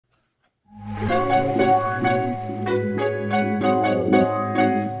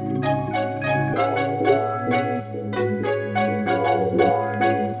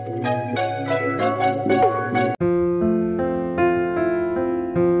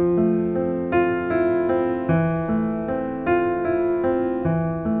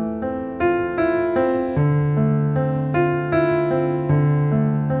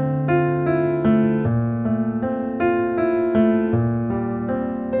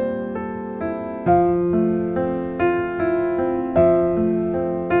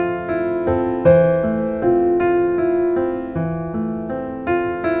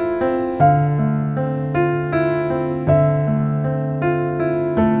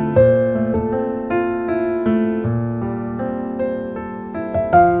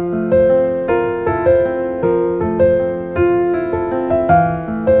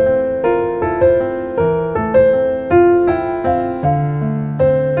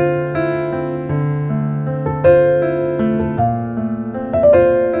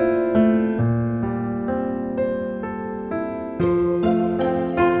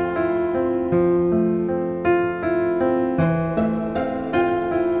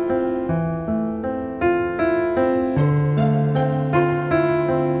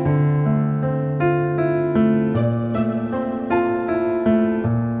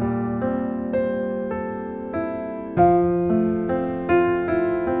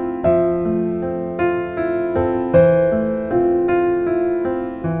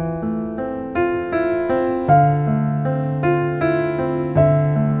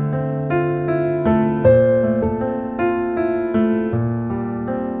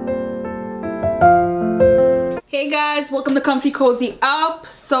Hey guys, welcome to Comfy Cozy Up.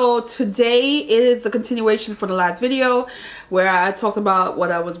 So today is a continuation for the last video where I talked about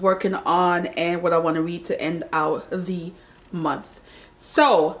what I was working on and what I want to read to end out the month.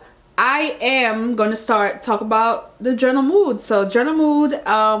 So I am going to start talk about the journal mood. So journal mood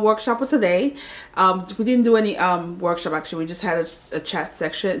workshop was today. We didn't do any workshop actually. We just had a chat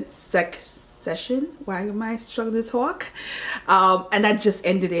session. Why am I struggling to talk? And I just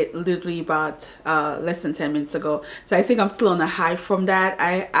ended it literally about less than 10 minutes ago. So I think I'm still on a high from that.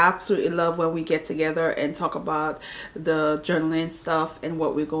 I absolutely love when we get together and talk about the journaling stuff and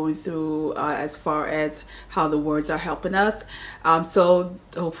what we're going through as far as how the words are helping us. So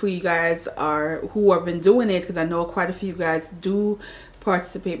hopefully you guys who have been doing it, because I know quite a few guys do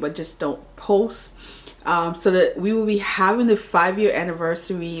participate but just don't post. So that we will be having the 5-year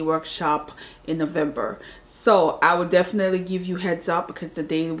anniversary workshop in November. So I will definitely give you heads up because the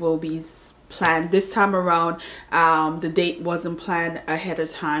date will be planned this time around. The date wasn't planned ahead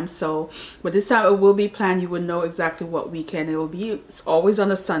of time, so but this time it will be planned. You will know exactly what weekend it will be. It's always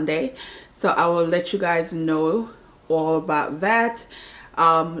on a Sunday, so I will let you guys know all about that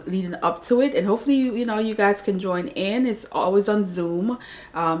leading up to it, and hopefully you guys can join in. It's always on Zoom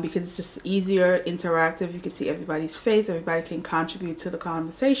because it's just easier, interactive. You can see everybody's face, everybody can contribute to the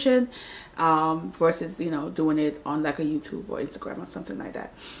conversation versus doing it on like a YouTube or Instagram or something like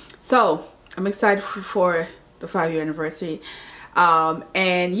that. So I'm excited for the 5-year anniversary.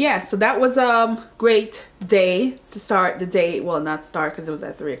 And yeah, so that was a great day to start the day. Well, not start because it was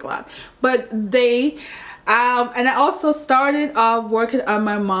at 3 o'clock, but day. And I also started working on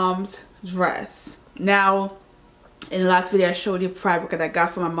my mom's dress. Now, in the last video I showed you fabric that I got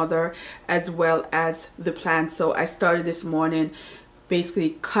from my mother as well as the plan. So I started this morning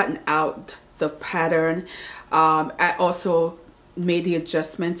basically cutting out the pattern. I also made the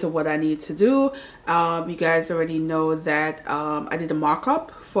adjustment to what I need to do. You guys already know that I did a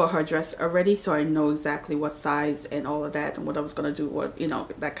markup for her dress already, so I know exactly what size and all of that and what I was gonna do, what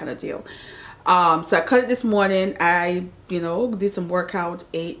that kind of deal. So I cut it this morning. I did some workout,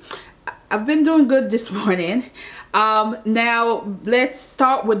 ate. I've been doing good this morning. Now let's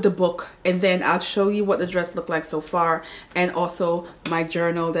start with the book, and then I'll show you what the dress looked like so far, and also my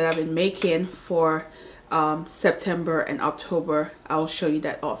journal that I've been making for September and October. I'll show you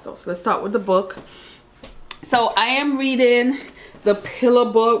that also. So let's start with the book. So I am reading The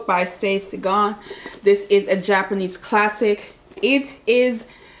Pillow Book by Stacey Gunn. This is a Japanese classic. It is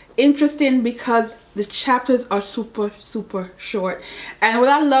interesting because the chapters are super short, and what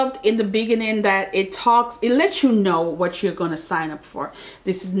I loved in the beginning that it lets you know what you're gonna sign up for.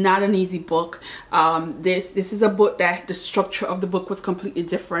 This is not an easy book. This is a book that the structure of the book was completely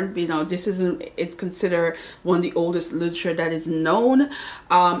different. It's considered one of the oldest literature that is known,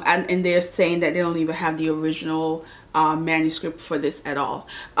 and they're saying that they don't even have the original manuscript for this at all.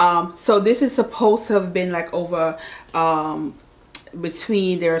 So this is supposed to have been like over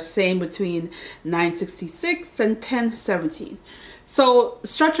they're saying between 966 and 1017. So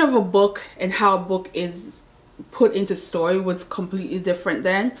structure of a book and how a book is put into story was completely different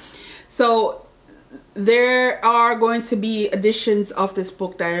then. So there are going to be editions of this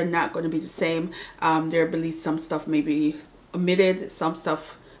book that are not going to be the same. There are believed some stuff may be omitted, some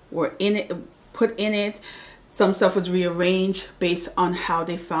stuff were put in it, some stuff was rearranged based on how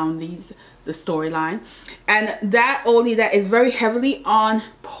they found the storyline. And that is very heavily on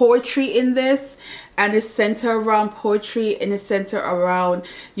poetry in this, and it's centered around poetry, and it's centered around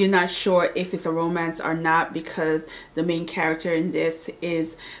you're not sure if it's a romance or not, because the main character in this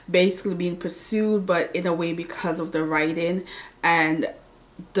is basically being pursued, but in a way because of the writing and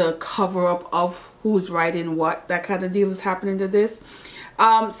the cover-up of who's writing what. That kind of deal is happening to this.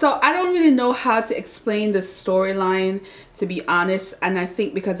 So I don't really know how to explain the storyline, to be honest, and I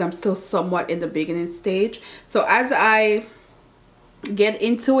think because I'm still somewhat in the beginning stage. So as I get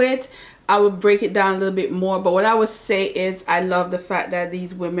into it, I will break it down a little bit more. But what I would say is I love the fact that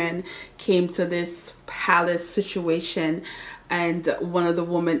these women came to this palace situation, and one of the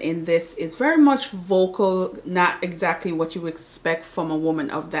women in this is very much vocal, not exactly what you expect from a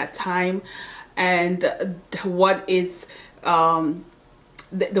woman of that time. And what is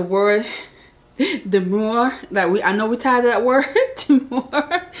the word demure, that I know we're tired of that word, demure,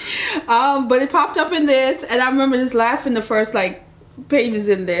 but it popped up in this, and I remember just laughing the first pages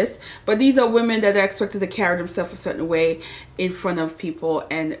in this. But these are women that are expected to carry themselves a certain way in front of people,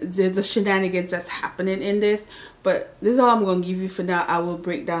 and there's the shenanigans that's happening in this. But this is all I'm going to give you for now. I will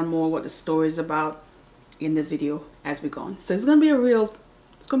break down more what the story is about in the video as we go on. So it's gonna be a real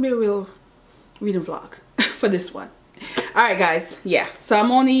reading vlog for this one. All right guys, yeah, so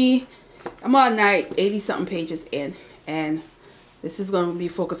I'm only I'm on night 80 something pages in, and this is going to be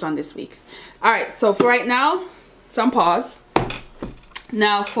focused on this week. All right, so for right now, some pause.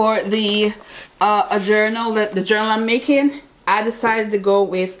 Now for the a journal, the journal I'm making, I decided to go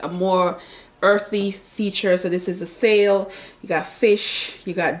with a more earthy feature. So this is a sail. You got fish,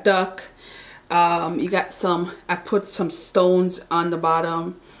 you got duck, you got some, I put some stones on the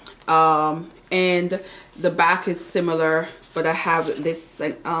bottom, and the back is similar, but I have this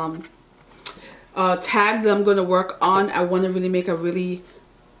like tag that I'm going to work on. I want to really make a really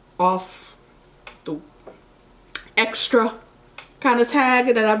off the extra kind of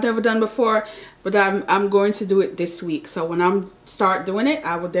tag that I've never done before, but I'm going to do it this week. So when I'm start doing it,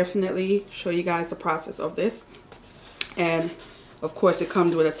 I will definitely show you guys the process of this. And of course it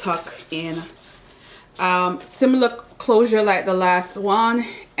comes with a tuck in, similar closure like the last one,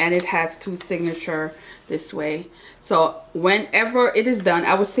 and it has 2 signature this way. So whenever it is done,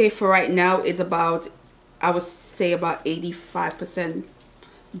 I would say for right now it's about, I would say about 85%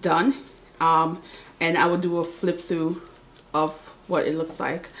 done, and I will do a flip through of what it looks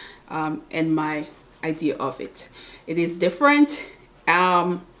like, and my idea of it. It is different.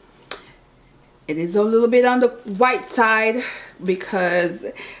 It is a little bit on the white side, because,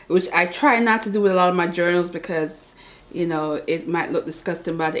 which I try not to do with a lot of my journals, because you know it might look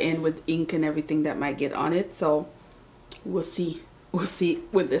disgusting by the end with ink and everything that might get on it. So we'll see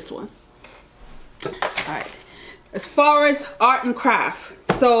with this one. All right, as far as art and craft,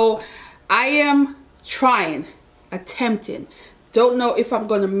 so I am attempting, don't know if I'm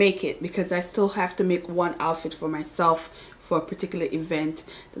gonna make it, because I still have to make one outfit for myself for a particular event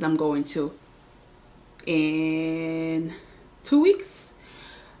that I'm going to in 2 weeks.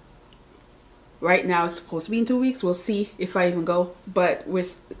 Right now it's supposed to be in 2 weeks. We'll see if I even go, but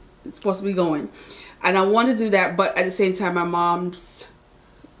it's supposed to be going, and I want to do that. But at the same time, my mom's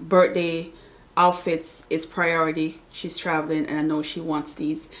birthday outfits is priority. She's traveling, and I know she wants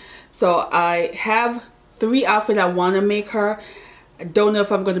these, so I have 3 outfits I want to make her. I don't know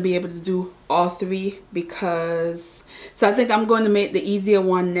if I'm going to be able to do all 3, because, so I think I'm going to make the easier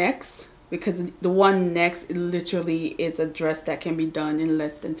one next, because the one next literally is a dress that can be done in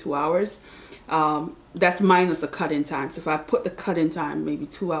less than 2 hours. That's minus the cut-in time. So if I put the cut-in time, maybe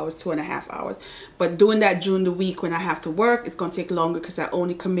 2 hours, 2.5 hours. But doing that during the week when I have to work, it's going to take longer, because I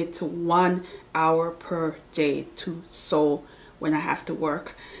only commit to 1 hour per day to sew when I have to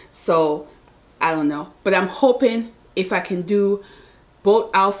work. So I don't know, but I'm hoping if I can do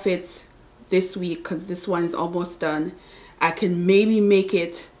both outfits this week, because this one is almost done, I can maybe make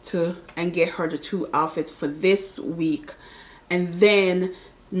it to and get her the 2 outfits for this week, and then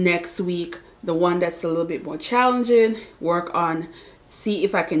next week the one that's a little bit more challenging, work on, see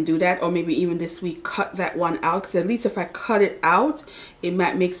if I can do that, or maybe even this week cut that one out, because at least if I cut it out, it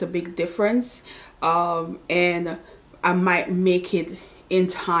might make a big difference, and I might make it in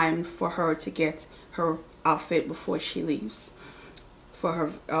time for her to get her outfit before she leaves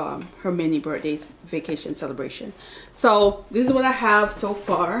for her mini birthday vacation celebration. So this is what I have so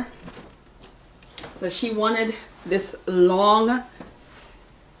far. So she wanted this long,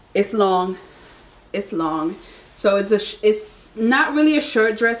 it's long, so it's not really a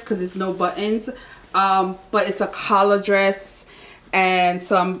shirt dress because there's no buttons, but it's a collar dress. And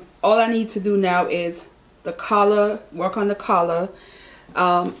so all I need to do now is the collar, work on the collar.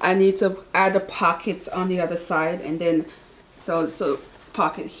 I need to add the pockets on the other side, and then so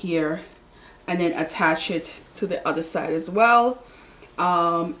pocket here, and then attach it to the other side as well,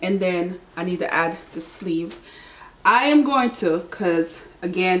 and then I need to add the sleeve. I am going to, because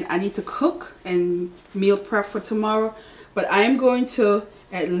again I need to cook and meal prep for tomorrow, but I am going to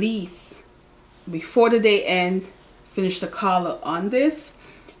at least before the day ends finish the collar on this,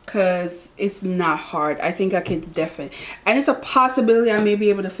 because it's not hard. I think I can definitely, and it's a possibility I may be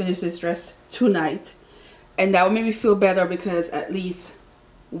able to finish this dress tonight, and that will make me feel better, because at least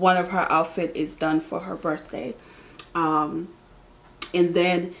one of her outfit is done for her birthday. And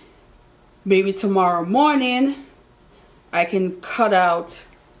then maybe tomorrow morning I can cut out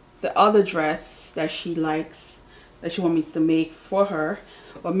the other dress that she likes, that she wants me to make for her.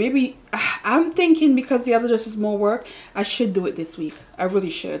 Or maybe, I'm thinking because the other dress is more work, I should do it this week. I really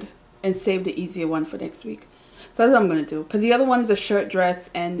should. And save the easier one for next week. So that's what I'm going to do. Because the other one is a shirt dress,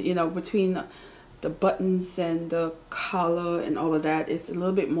 and you know, between the buttons and the collar and all of that, it's a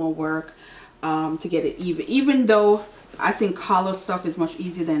little bit more work to get it even. Even though I think collar stuff is much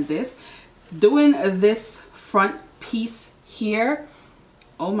easier than this. Doing this front piece here,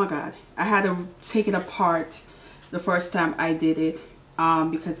 oh my god, I had to take it apart the first time I did it,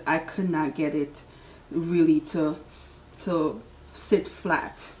 because I could not get it really to sit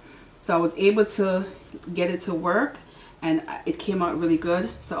flat. So I was able to get it to work, and it came out really good.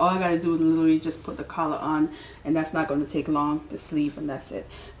 So all I gotta do is literally just put the collar on, and that's not going to take long, the sleeve, and that's it.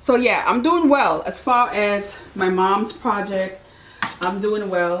 So yeah, I'm doing well. As far as my mom's project, I'm doing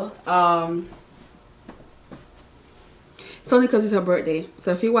well. It's only because it's her birthday.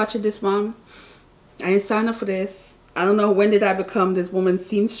 So if you're watching this, Mom, I didn't sign up for this. I don't know when did I become this woman's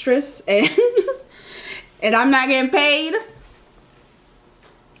seamstress, and and I'm not getting paid.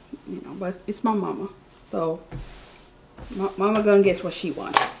 You know, but it's my mama. So mama gonna get what she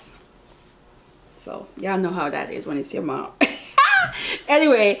wants. So y'all know how that is when it's your mom.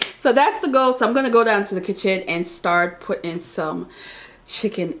 Anyway, so that's the goal. So I'm gonna go down to the kitchen and start putting some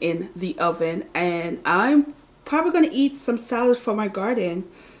chicken in the oven, and I'm probably gonna eat some salad from my garden.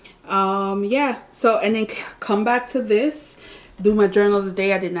 Yeah, so and then come back to this, do my journal of the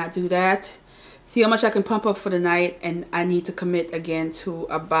day. I did not do that. See how much I can pump up for the night, and I need to commit again to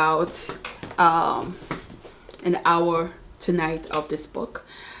about an hour tonight of this book,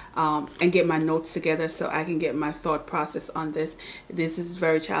 and get my notes together so I can get my thought process on this. This is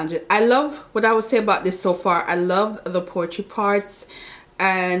very challenging. I love what I would say about this so far. I love the poetry parts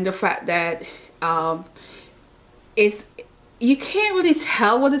and the fact that it's, you can't really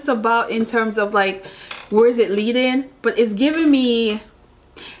tell what it's about in terms of like where is it leading, but it's giving me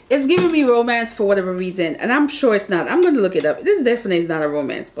romance for whatever reason, and I'm sure it's not. I'm going to look it up. This definitely is not a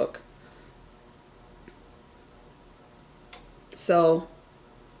romance book. So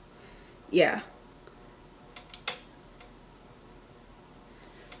yeah,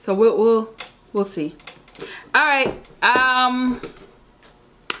 so we'll see. All right, I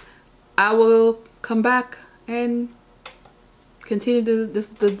will come back and continue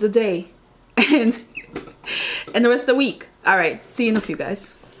the day and the rest of the week. All right, see you in a few,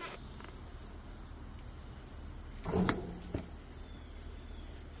 guys.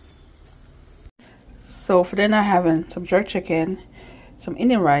 So for dinner, having some jerk chicken, some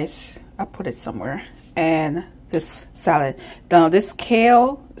Indian rice. I put it somewhere, and this salad. Now this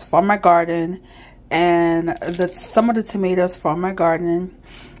kale is from my garden, and some of the tomatoes from my garden,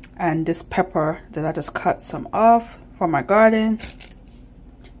 and this pepper that I just cut some off from my garden.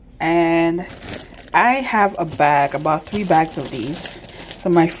 And I have a bag, about 3 bags of these. So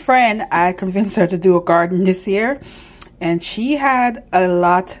my friend, I convinced her to do a garden this year, and she had a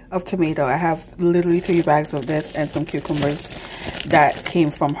lot of tomato. I have literally 3 bags of this and some cucumbers that came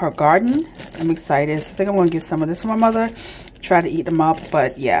from her garden. I'm excited. I think I'm gonna give some of this to my mother, try to eat them up,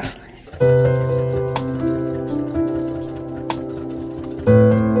 but yeah.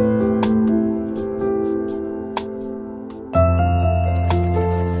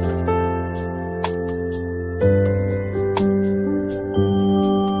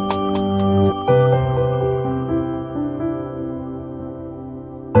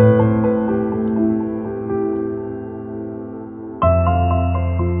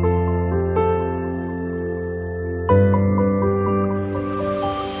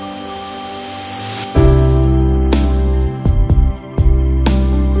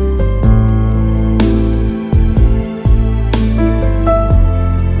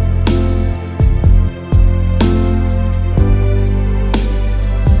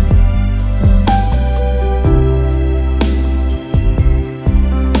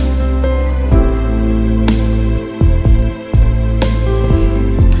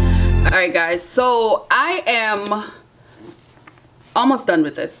 Alright guys, so I am almost done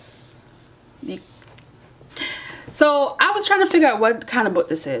with this. So I was trying to figure out what kind of book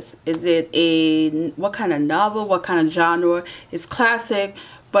this is. Is it what kind of novel, what kind of genre? It's classic,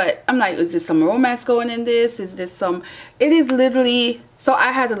 but I'm like, is there some romance going in this? Is there some, it is literally, so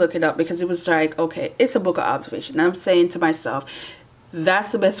I had to look it up because it was like, okay, it's a book of observation. And I'm saying to myself,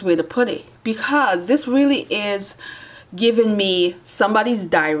 that's the best way to put it, because this really is giving me somebody's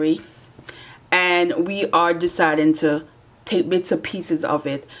diary, and we are deciding to take bits and pieces of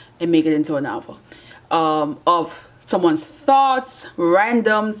it and make it into a novel, of someone's thoughts,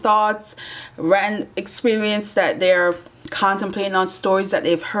 random experience that they're contemplating on, stories that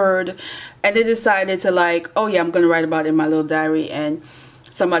they've heard, and they decided to like, oh yeah, I'm gonna write about it in my little diary, and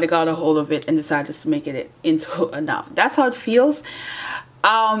somebody got a hold of it and decided to make it into a novel. That's how it feels,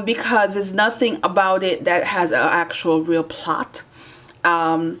 because there's nothing about it that has an actual real plot.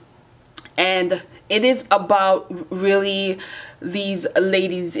 And it is about really these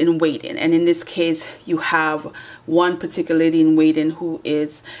ladies in waiting, and in this case you have one particular lady in waiting who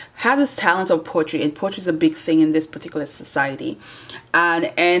has this talent of poetry, and poetry is a big thing in this particular society,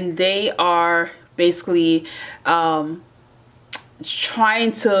 and they are basically trying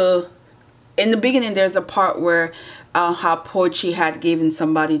to in the beginning there's a part where how poetry had given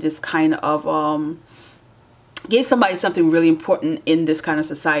somebody this kind of gave somebody something really important in this kind of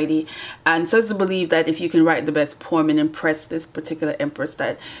society, and so it's believed that if you can write the best poem and impress this particular empress,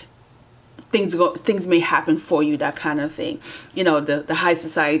 that things may happen for you, that kind of thing. You know, the high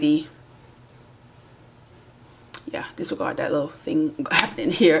society. Yeah, disregard that little thing happening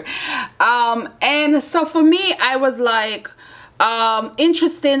here. And so for me, I was like,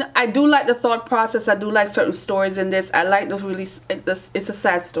 interesting. I do like the thought process. I do like certain stories in this. I like this really, it's a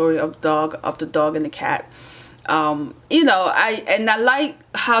sad story of the dog and the cat. You know, I like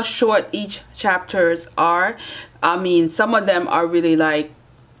how short each chapters are. I mean, some of them are really like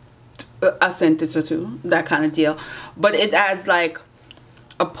a sentence or two, that kind of deal, but it has like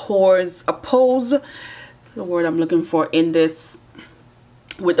a pose, the word I'm looking for in this,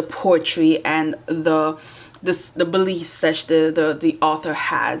 with the poetry and the beliefs that the author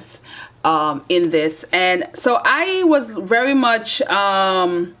has in this. And so I was very much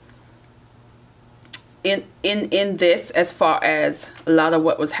in this, as far as a lot of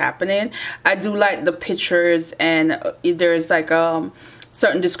what was happening. I do like the pictures, and there's like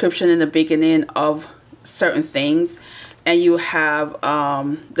certain description in the beginning of certain things, and you have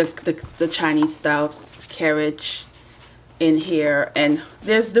the Chinese style carriage in here, and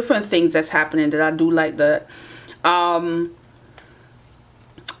there's different things that's happening that I do like. That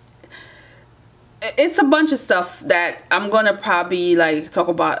it's a bunch of stuff that I'm gonna probably like talk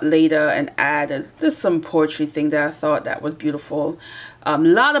about later and add. There's some poetry thing that I thought that was beautiful.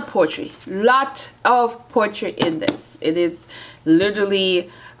 Lot of poetry in this. It is literally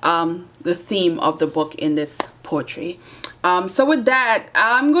the theme of the book in this poetry. So with that,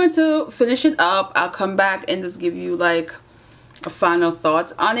 I'm going to finish it up. I'll come back and just give you like a final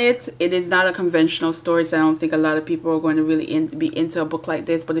thoughts on it. It is not a conventional story, so I don't think a lot of people are going to really be into a book like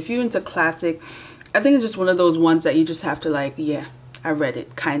this. But if you're into classic, I think it's just one of those ones that you just have to like, yeah, I read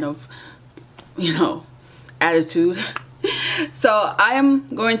it kind of, you know, attitude. So I am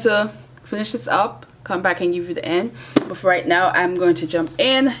going to finish this up, come back and give you the end. But for right now, I'm going to jump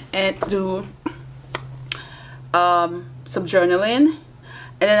in and do some journaling,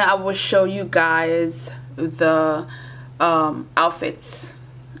 and then I will show you guys the outfits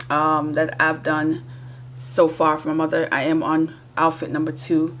that I've done so far for my mother. I am on outfit number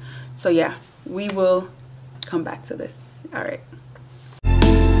 2, so yeah, we will come back to this. All right.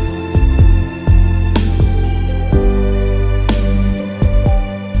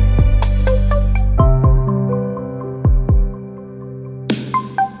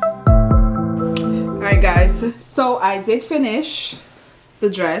 Guys, so I did finish the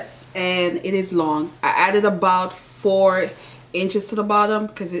dress, and it is long. I added about 4 inches to the bottom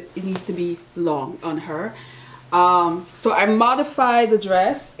because it needs to be long on her. So I modified the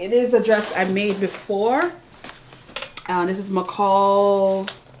dress. It is a dress I made before. This is McCall.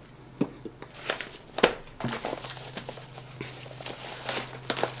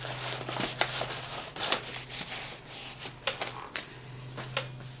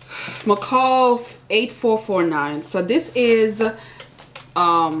 McCall 8449. So this is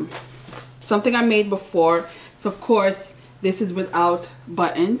something I made before. So of course this is without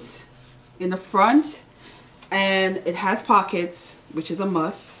buttons in the front, and it has pockets, which is a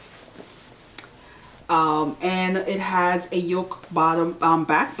must, and it has a yoke bottom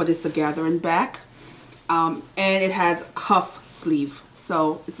back, but it's a gathering back, and it has cuff sleeve.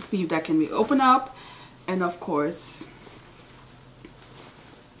 So it's a sleeve that can be opened up, and of course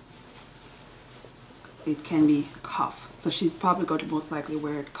it can be cuff. So she's probably going to most likely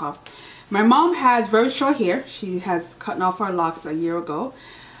wear it cuff. My mom has very short hair. She has cut off her locks a year ago,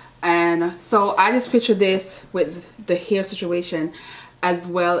 and so I just picture this with the hair situation, as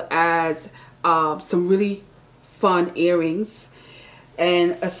well as some really fun earrings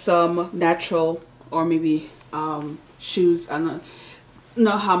and some natural, or maybe shoes. I don't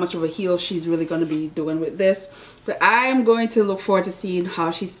know how much of a heel she's really going to be doing with this, but I am going to look forward to seeing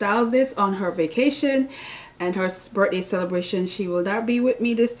how she styles this on her vacation and her birthday celebration. She will not be with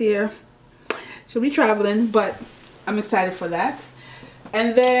me this year. She'll be traveling, but I'm excited for that.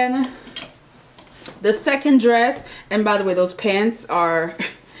 And then the second dress, and by the way, those pants are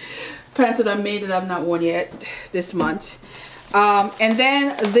pants that I made that I've not worn yet this month. And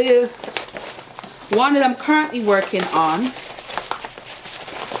then the one that I'm currently working on,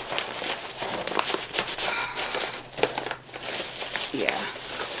 yeah,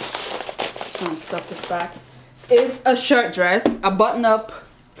 trying to stuff this back, is a shirt dress, a button-up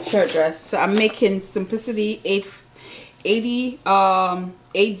shirt dress. So I'm making Simplicity 8014. I'm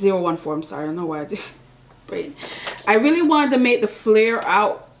sorry, I don't know why I did. I really wanted to make the flare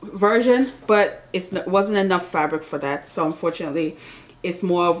out version, but it wasn't enough fabric for that, so unfortunately it's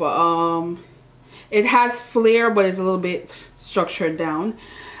more of a it has flare, but it's a little bit structured down,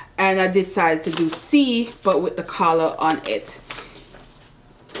 and I decided to do C but with the collar on it.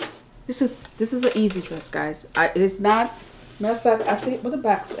 This is an easy dress, guys. It's not, matter of fact, I think what the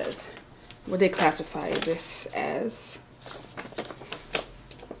back says, what they classify this as.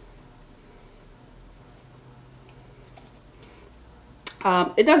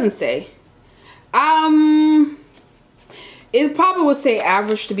 It doesn't say. It probably would say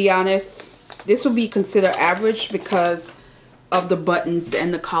average, to be honest. This would be considered average because of the buttons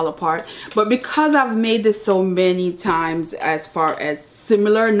and the collar part. But because I've made this so many times, as far as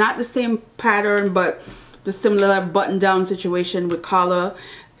similar, not the same pattern, but the similar button down situation with collar,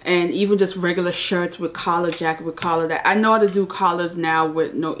 and even just regular shirts with collar, jacket with collar, that I know how to do collars now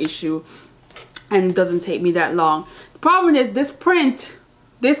with no issue, and it doesn't take me that long. The problem is this print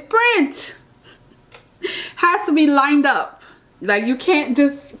has to be lined up. Like, you can't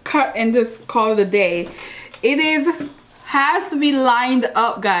just cut and just call it a day. It has to be lined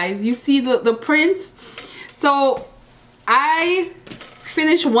up, guys. You see the print? So I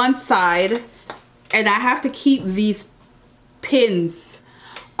finish one side, and I have to keep these pins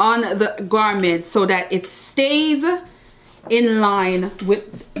on the garment so that it stays in line with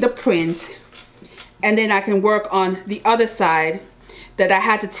the print, and then I can work on the other side that I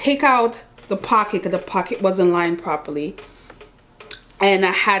had to take out the pocket because the pocket wasn't lined properly, and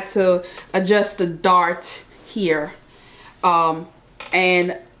I had to adjust the dart here,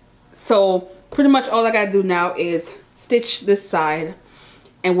 and so pretty much all I gotta do now is stitch this side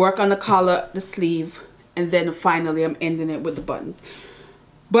and work on the collar, the sleeve, and then finally I'm ending it with the buttons.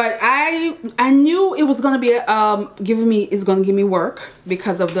 But I knew it was gonna be gonna give me work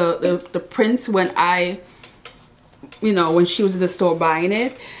because of the prints when I, you know, when she was in the store buying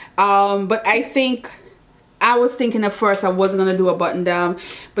it. But I was thinking at first I wasn't gonna do a button down,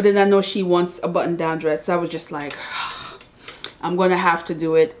 but then I know she wants a button down dress, so I was just like, I'm gonna have to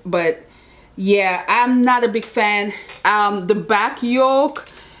do it. But yeah, I'm not a big fan. The back yoke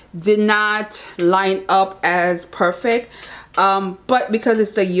did not line up as perfect, but because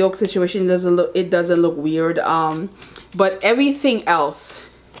it's the yoke situation, it doesn't look weird. But everything else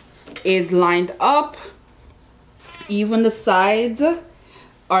is lined up. Even the sides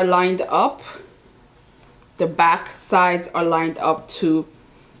are lined up. The back sides are lined up too,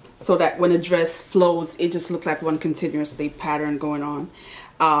 so that when the dress flows, it just looks like one continuously pattern going on.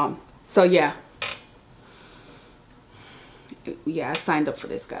 So yeah, I signed up for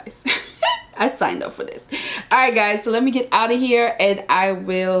this, guys. I signed up for this. All right, guys, so let me get out of here, and I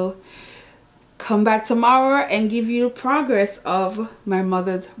will come back tomorrow and give you the progress of my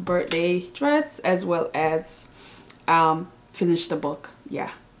mother's birthday dress, as well as finish the book.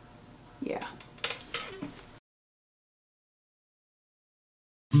 Yeah.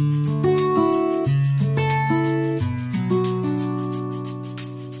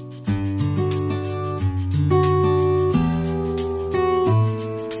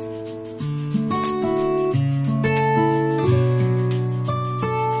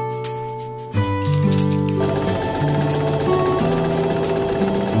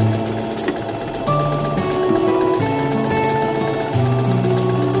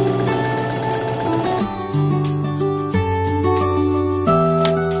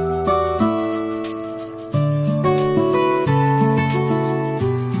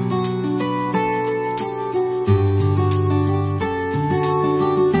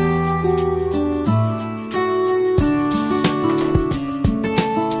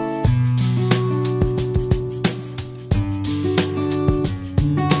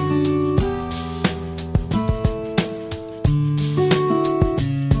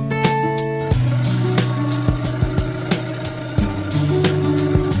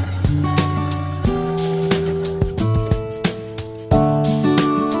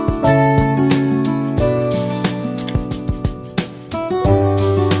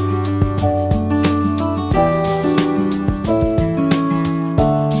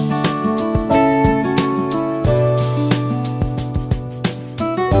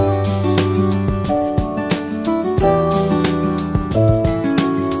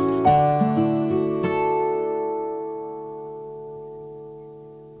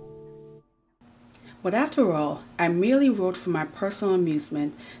 But after all, I merely wrote for my personal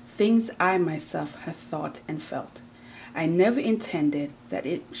amusement things I myself have thought and felt. I never intended that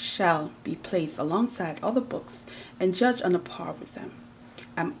it shall be placed alongside other books and judged on a par with them.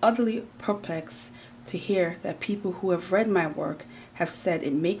 I'm utterly perplexed to hear that people who have read my work have said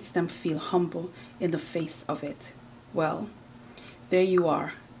it makes them feel humble in the face of it. Well, there you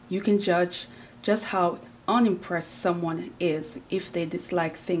are. You can judge just how unimpressed someone is if they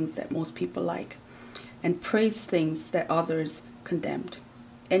dislike things that most people like and praise things that others condemned.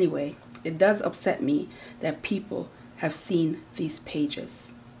 Anyway, it does upset me that people have seen these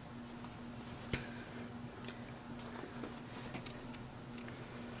pages.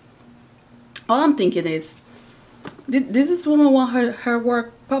 All I'm thinking is, did this woman want her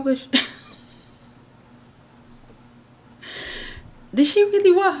work published? Did she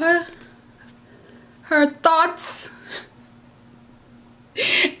really want her thoughts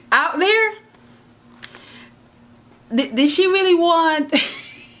out there? Did she really want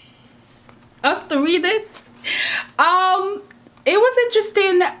us to read this? It was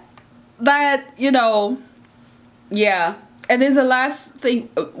interesting that, you know, yeah. And then the last thing,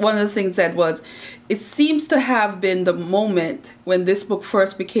 one of the things said was, it seems to have been the moment when this book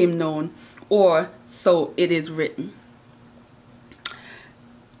first became known, or so it is written.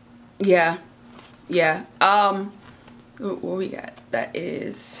 Yeah, yeah. What we got? That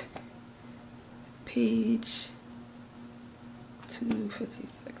is page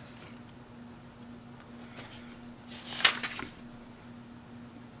 256.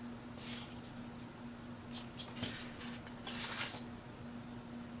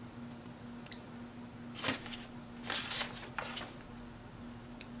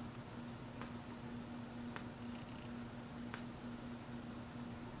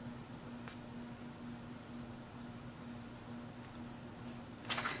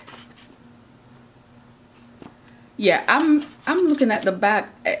 Yeah, I'm looking at the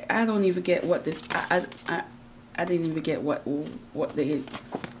back. I don't even get what this. I didn't even get what they.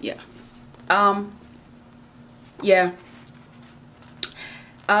 Yeah. Yeah.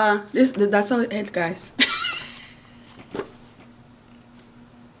 That's all it had, guys.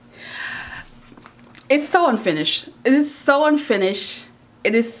 It's so unfinished. It is so unfinished.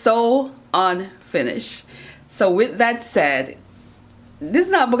 It is so unfinished. So with that said, this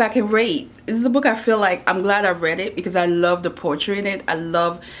is not a book I can rate. This is a book I feel like I'm glad I read it because I love the poetry in it. I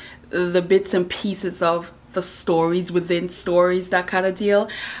love the bits and pieces of the stories within stories, that kind of deal.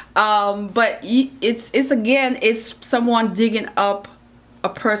 But it's someone digging up a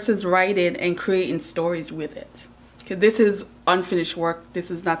person's writing and creating stories with it. Okay, this is unfinished work.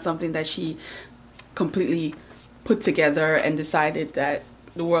 This is not something that she completely put together and decided that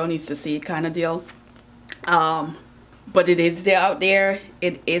the world needs to see it, kind of deal. But it is there out there.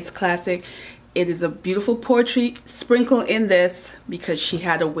 It is classic. It is a beautiful poetry sprinkle in this because she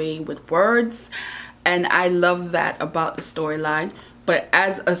had a way with words, and I love that about the storyline. But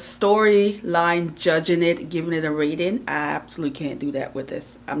as a storyline, judging it, giving it a rating, I absolutely can't do that with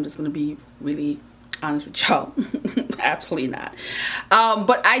this. I'm just gonna be really honest with y'all. Absolutely not.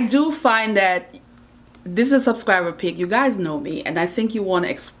 But I do find that this is a subscriber pick. You guys know me, and I think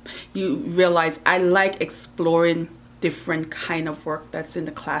you realize I like exploring different kind of work that's in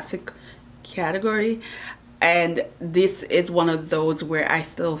the classic category, and this is one of those where I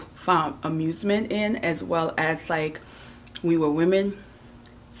still found amusement in, as well as like We Were Women,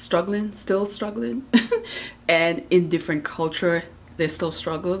 still struggling and in different culture they still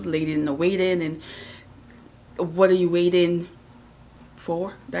struggle. Lady in the Waiting, and what are you waiting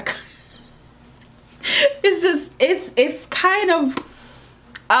for? That it's just it's kind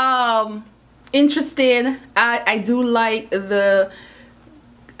of interesting. I do like the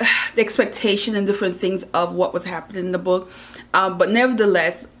expectation and different things of what was happening in the book, but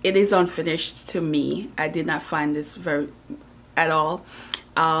nevertheless it is unfinished to me. I did not find this very at all,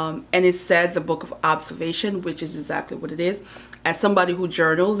 and it says a book of observation, which is exactly what it is. As somebody who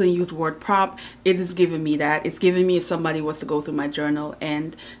journals and use word prompt, it is giving me that. It's giving me if somebody was to go through my journal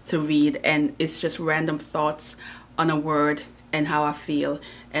and to read, and it's just random thoughts on a word and how I feel,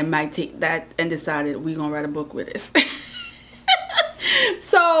 and might take that and decided we're gonna write a book with this.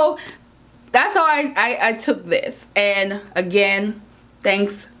 So that's how I took this. And again,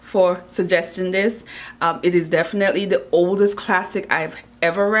 thanks for suggesting this. It is definitely the oldest classic I've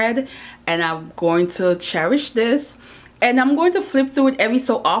ever read, and I'm going to cherish this, and I'm going to flip through it every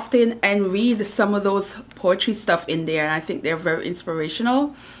so often and read some of those poetry stuff in there, and I think they're very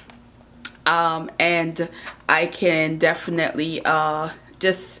inspirational. And I can definitely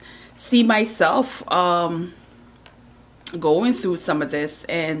just see myself going through some of this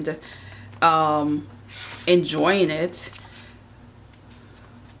and enjoying it.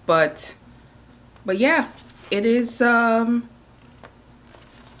 But yeah, it is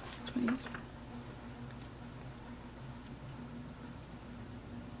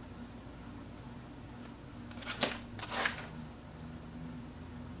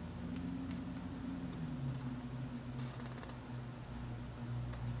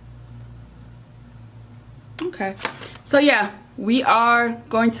Okay, so yeah, we are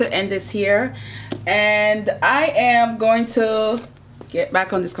going to end this here, and I am going to get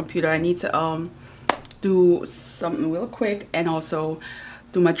back on this computer. I need to do something real quick and also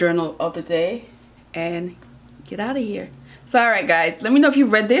do my journal of the day and get out of here. So all right guys, let me know if you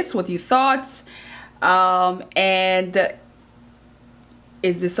read this, what you thought, and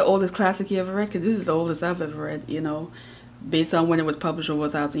is this the oldest classic you ever read? Because this is the oldest I've ever read, you know, based on when it was published over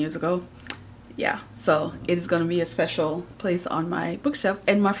 1,000 years ago. Yeah, so it is going to be a special place on my bookshelf,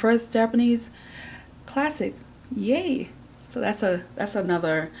 and my first Japanese classic. Yay! So that's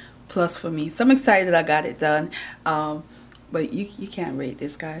another plus for me. So I'm excited that I got it done. But you can't rate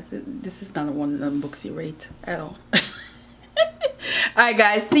this, guys. This is not one of them books you rate at all. Alright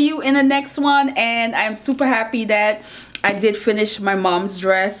guys, see you in the next one, and I'm super happy that I did finish my mom's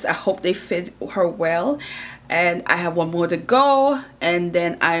dress. I hope they fit her well, and I have one more to go, and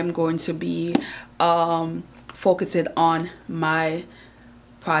then I'm going to be focusing on my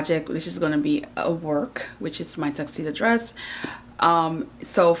project, which is going to be a work, which is my tuxedo dress.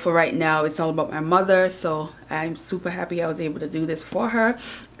 So for right now, it's all about my mother, so I'm super happy I was able to do this for her.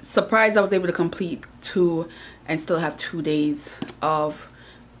 Surprised I was able to complete 2 and still have 2 days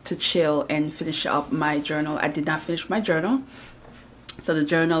to chill and finish up my journal. I did not finish my journal, so the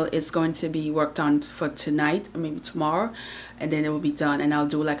journal is going to be worked on for tonight or maybe tomorrow, and then it will be done, and I'll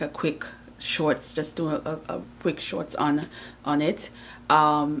do like a quick shorts, just do a quick shorts on it,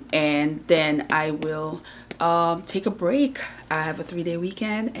 and then I will take a break. I have a 3-day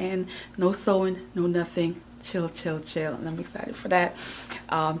weekend and no sewing, no nothing, chill, and I'm excited for that.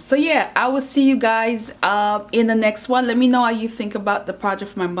 So yeah, I will see you guys in the next one. Let me know how you think about the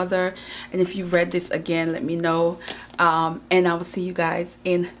project for my mother, and if you read this again, let me know, and I will see you guys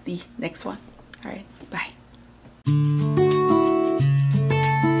in the next one. All right, bye.